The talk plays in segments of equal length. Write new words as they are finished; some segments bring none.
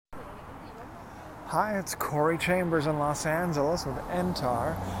Hi, it's Corey Chambers in Los Angeles with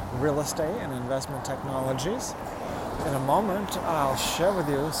NTAR Real Estate and Investment Technologies. In a moment, I'll share with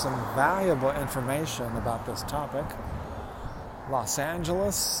you some valuable information about this topic. Los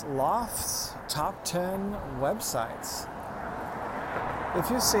Angeles lofts, top 10 websites. If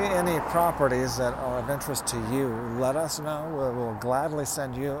you see any properties that are of interest to you, let us know. We will gladly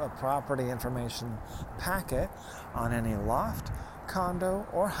send you a property information packet on any loft, condo,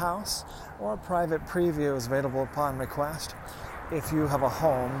 or house, or a private preview is available upon request. If you have a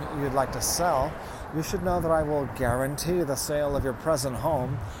home you'd like to sell, you should know that I will guarantee the sale of your present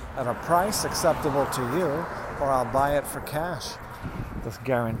home at a price acceptable to you, or I'll buy it for cash. This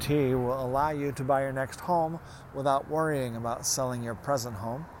guarantee will allow you to buy your next home without worrying about selling your present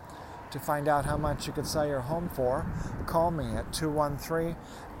home. To find out how much you could sell your home for, call me at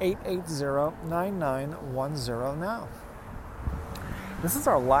 213-880-9910 now. This is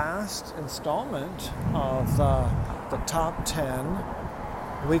our last installment of the top 10,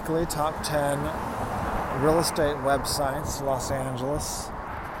 weekly top 10 real estate websites, Los Angeles.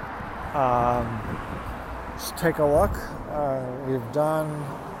 Just take a look. We've done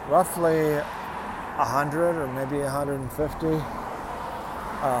roughly 100 or maybe 150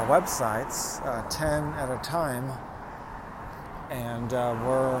 websites, 10 at a time. And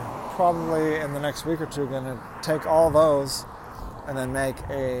we're probably in the next week or two going to take all those and then make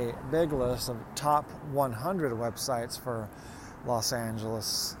a big list of top 100 websites for Los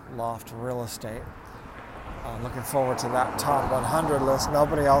Angeles loft real estate. Looking forward to that top 100 list.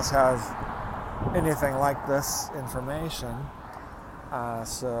 Nobody else has anything like this information,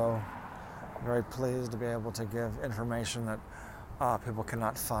 so I'm very pleased to be able to give information that people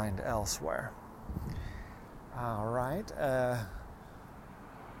cannot find elsewhere. All right.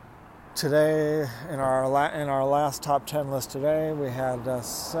 Today, in our last top 10 list today, we had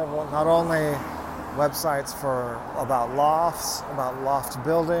several, not only websites about lofts, about loft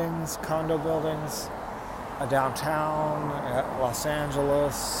buildings, condo buildings, downtown, Los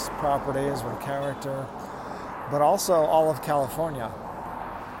Angeles, properties with character, but also all of California.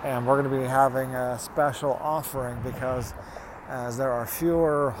 And we're going to be having a special offering because as there are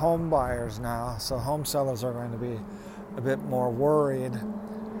fewer home buyers now, so home sellers are going to be a bit more worried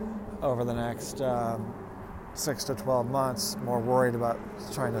over the next 6 to 12 months, more worried about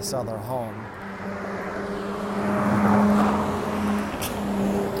trying to sell their home.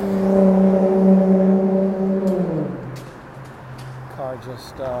 Car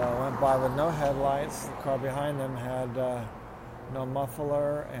just went by with no headlights. The car behind them had no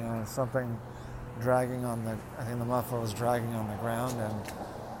muffler and something dragging on I think the muffler was dragging on the ground and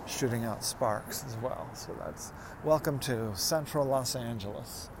shooting out sparks as well. So that's welcome to Central Los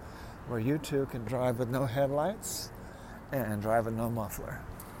Angeles, where you too can drive with no headlights and drive with no muffler.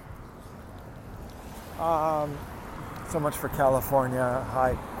 So much for California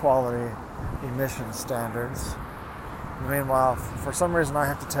high quality emission standards. Meanwhile, for some reason I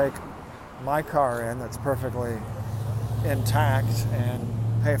have to take my car in that's perfectly intact and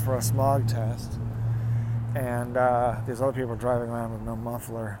pay for a smog test. And these other people are driving around with no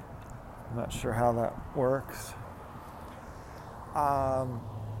muffler. I'm not sure how that works.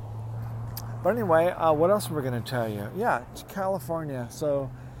 But anyway, what else were we going to tell you? Yeah, it's California. So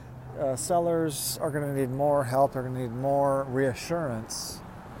sellers are going to need more help. They're going to need more reassurance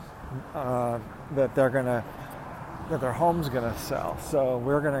that their home's going to sell. So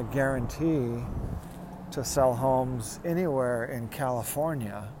we're going to guarantee to sell homes anywhere in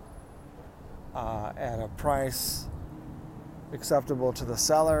California at a price acceptable to the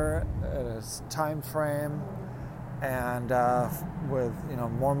seller, at a time frame, and with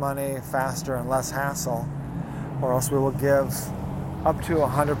more money, faster, and less hassle, or else we will give up to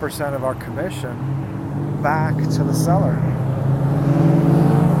 100% of our commission back to the seller.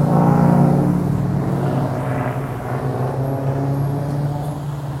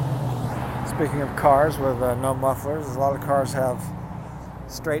 Speaking of cars with no mufflers, a lot of cars have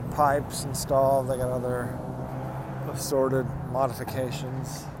straight pipes installed. They got other assorted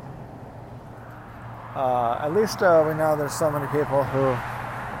modifications. At least we know there's so many people who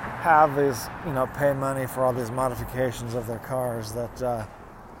have these, pay money for all these modifications of their cars that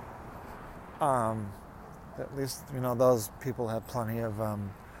at least, those people have plenty of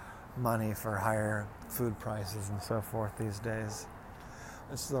money for higher food prices and so forth these days.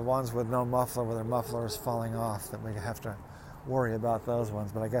 It's the ones with no muffler, where their muffler is falling off, that we have to worry about those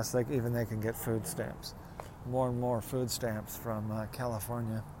ones. But I guess they can get food stamps. More and more food stamps from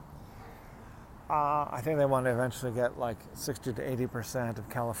California. I think they want to eventually get like 60 to 80% of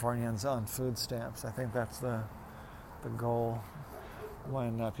Californians on food stamps. I think that's the goal.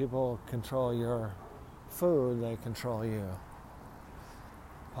 When people control your food, they control you.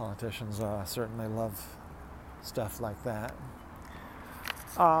 Politicians certainly love stuff like that.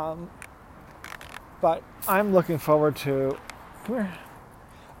 But I'm looking forward to... Come here.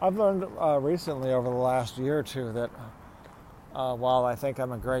 I've learned recently over the last year or two that while I think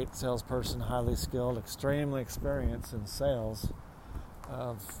I'm a great salesperson, highly skilled, extremely experienced in sales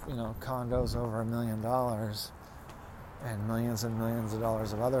of condos over $1 million and millions of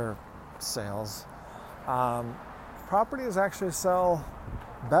dollars of other sales, properties actually sell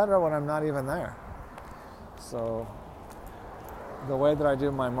better when I'm not even there. So the way that I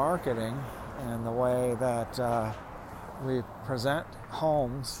do my marketing and the way that we present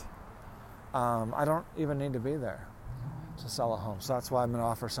homes, I don't even need to be there to sell a home. So that's why I'm going to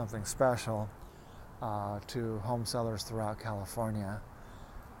offer something special to home sellers throughout California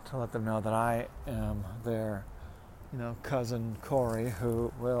to let them know that I am their cousin Corey who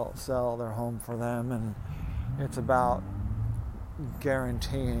will sell their home for them, and it's about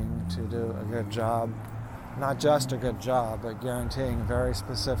guaranteeing to do a good job, not just a good job, but guaranteeing very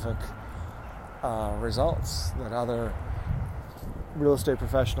specific results that other real estate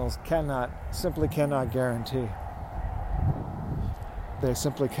professionals simply cannot guarantee. They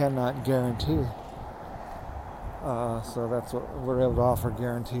simply cannot guarantee. So that's what we're able to offer,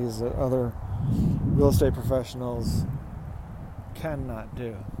 guarantees that other real estate professionals cannot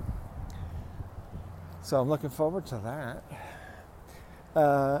do. So I'm looking forward to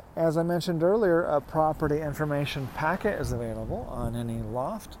that. As I mentioned earlier, a property information packet is available on any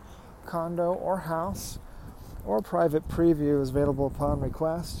loft, condo, or house, or private preview is available upon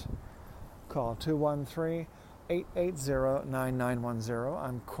request. Call 213-880-9910.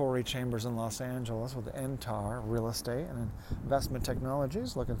 I'm Corey Chambers in Los Angeles with NTAR Real Estate and Investment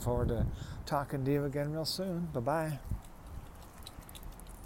Technologies. Looking forward to talking to you again real soon. Bye-bye.